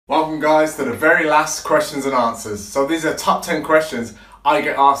Welcome guys to the very last questions and answers. So these are top 10 questions I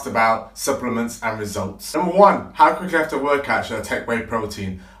get asked about supplements and results. Number 1, how quickly after a workout should I take whey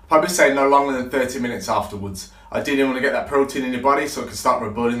protein? I'd probably say no longer than 30 minutes afterwards. Ideally, want to get that protein in your body so it can start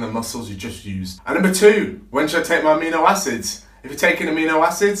rebuilding the muscles you just used. And number 2, when should I take my amino acids? If you're taking amino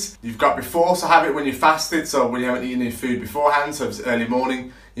acids, you've got before, so have it when you fasted, so when you haven't eaten any food beforehand, so if it's early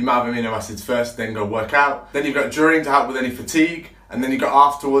morning, you might have amino acids first, then go work out. Then you've got during to help with any fatigue, and then you've got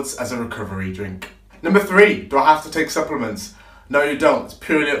afterwards as a recovery drink. Number 3, do I have to take supplements? No, you don't. It's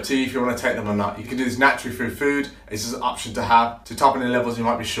purely up to you if you want to take them or not. You can do this naturally through food. It's just an option to have to top any levels you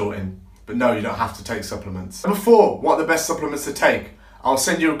might be short in. But no, you don't have to take supplements. Number 4, what are the best supplements to take? I'll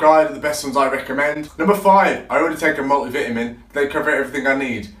send you a guide of the best ones I recommend. Number 5, I already take a multivitamin. They cover everything I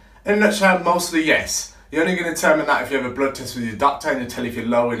need. In a nutshell, mostly yes. You're only going to determine that if you have a blood test with your doctor and you'll tell you if you're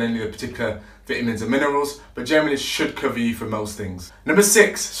low in any of the particular vitamins and minerals, but generally it should cover you for most things. Number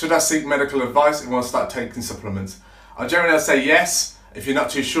 6, should I seek medical advice if you want to start taking supplements? I'll generally say yes, if you're not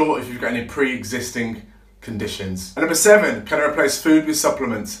too sure, if you've got any pre-existing conditions. And number 7, can I replace food with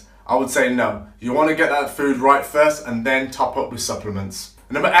supplements? I would say no. You want to get that food right first and then top up with supplements.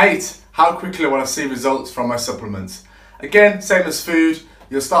 And number 8, how quickly will I see results from my supplements? Again, same as food,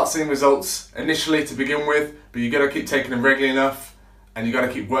 you'll start seeing results initially to begin with, but you got to keep taking them regularly enough and you got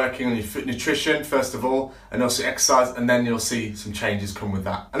to keep working on your nutrition first of all, and also exercise, and then you'll see some changes come with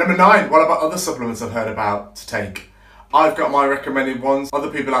that. And number 9, what about other supplements I've heard about to take? I've got my recommended ones. Other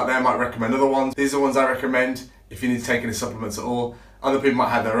people out there might recommend other ones. These are the ones I recommend if you need to take any supplements at all. Other people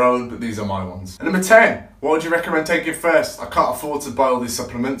might have their own, but these are my ones. And number 10, what would you recommend taking first? I can't afford to buy all these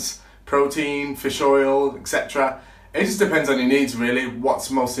supplements. Protein, fish oil, etc. It just depends on your needs really. What's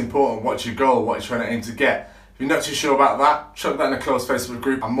most important, what's your goal, what you're trying to aim to get. If you're not too sure about that, chuck that in a closed Facebook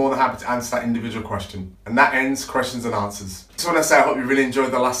group. I'm more than happy to answer that individual question. And that ends questions and answers. Just want to say I hope you really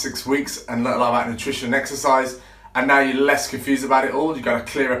enjoyed the last 6 weeks and learned a lot about nutrition and exercise. And now you're less confused about it all. You've got a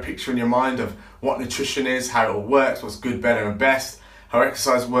clearer picture in your mind of what nutrition is, how it all works, what's good, better and best, how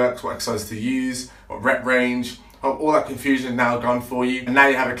exercise works, what exercise to use, what rep range. Hope all that confusion is now gone for you. And now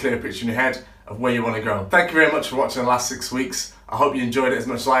you have a clear picture in your head of where you want to go. Thank you very much for watching the last 6 weeks. I hope you enjoyed it as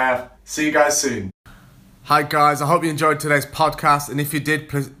much as I have. See you guys soon. Hi guys, I hope you enjoyed today's podcast, and if you did,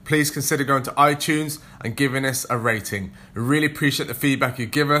 please consider going to iTunes and giving us a rating. We really appreciate the feedback you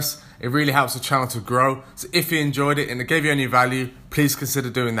give us. It really helps the channel to grow. So if you enjoyed it and it gave you any value, please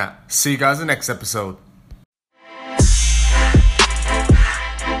consider doing that. See you guys in the next episode.